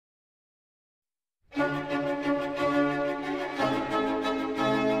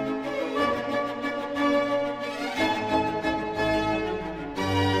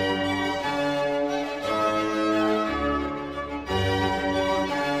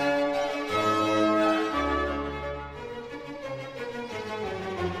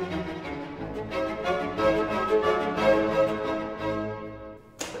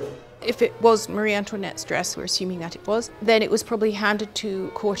If it was Marie Antoinette's dress, we're assuming that it was, then it was probably handed to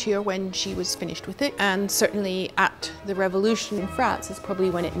a courtier when she was finished with it. And certainly at the Revolution in France is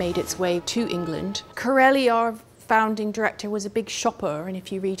probably when it made its way to England. Corelli, our founding director, was a big shopper, and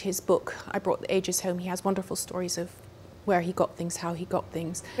if you read his book, I Brought the Ages Home, he has wonderful stories of where he got things, how he got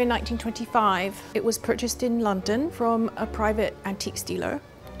things. In 1925, it was purchased in London from a private antiques dealer.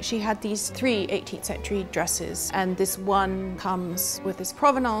 She had these 3 18th century dresses, and this one comes with this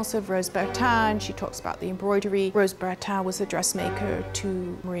provenance of Rose Bertin. She talks about the embroidery. Rose Bertin was a dressmaker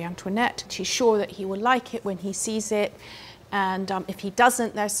to Marie Antoinette. She's sure that he will like it when he sees it, and if he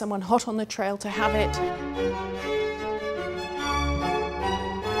doesn't, there's someone hot on the trail to have it.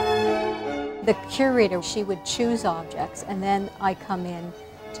 The curator, she would choose objects, and then I come in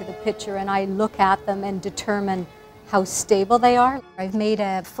to the picture and I look at them and determine how stable they are. I've made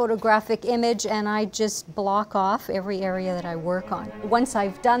a photographic image and I just block off every area that I work on. Once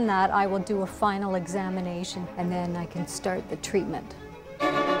I've done that, I will do a final examination and then I can start the treatment.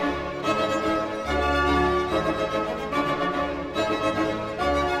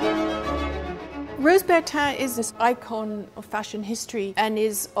 Rose Bertin is this icon of fashion history and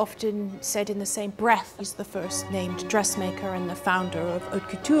is often said in the same breath. She's the first named dressmaker and the founder of haute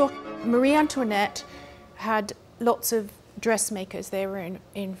couture. Marie Antoinette had lots of dressmakers. They were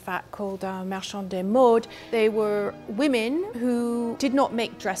in fact called marchands de mode. They were women who did not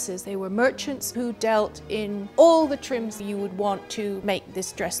make dresses. They were merchants who dealt in all the trims you would want to make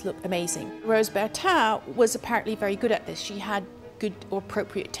this dress look amazing. Rose Bertin was apparently very good at this. She had good or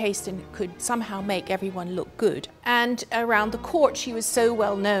appropriate taste and could somehow make everyone look good. And around the court she was so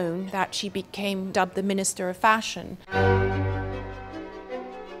well known that she became dubbed the Minister of Fashion.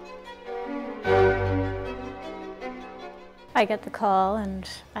 I get the call and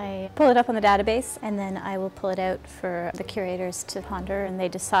I pull it up on the database, and then I will pull it out for the curators to ponder, and they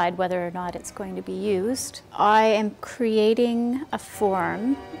decide whether or not it's going to be used. I am creating a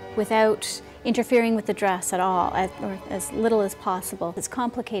form without interfering with the dress at all, or as little as possible. It's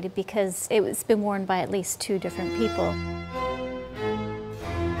complicated because it's been worn by at least 2 different people.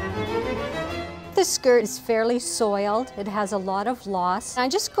 The skirt is fairly soiled. It has a lot of loss. I'm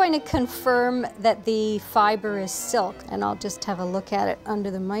just going to confirm that the fiber is silk, and I'll just have a look at it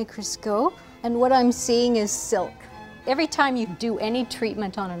under the microscope. And what I'm seeing is silk. Every time you do any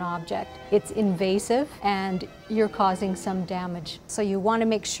treatment on an object, it's invasive and you're causing some damage. So you want to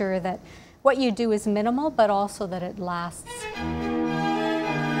make sure that what you do is minimal, but also that it lasts.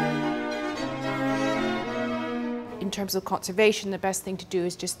 In terms of conservation, the best thing to do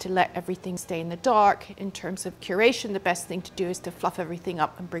is just to let everything stay in the dark. In terms of curation, the best thing to do is to fluff everything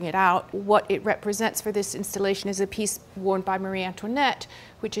up and bring it out. What it represents for this installation is a piece worn by Marie Antoinette,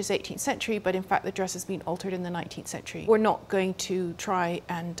 which is 18th century, but in fact the dress has been altered in the 19th century. We're not going to try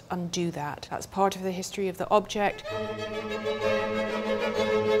and undo that. That's part of the history of the object.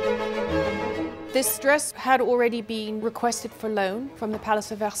 This dress had already been requested for loan from the Palace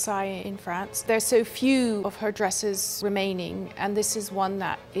of Versailles in France. There's so few of her dresses remaining, and this is one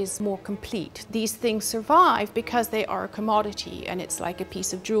that is more complete. These things survive because they are a commodity, and it's like a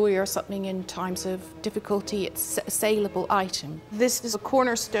piece of jewelry or something in times of difficulty. It's a saleable item. This is a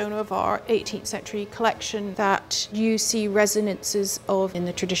cornerstone of our 18th century collection that you see resonances of in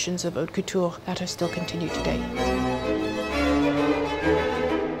the traditions of haute couture that are still continued today.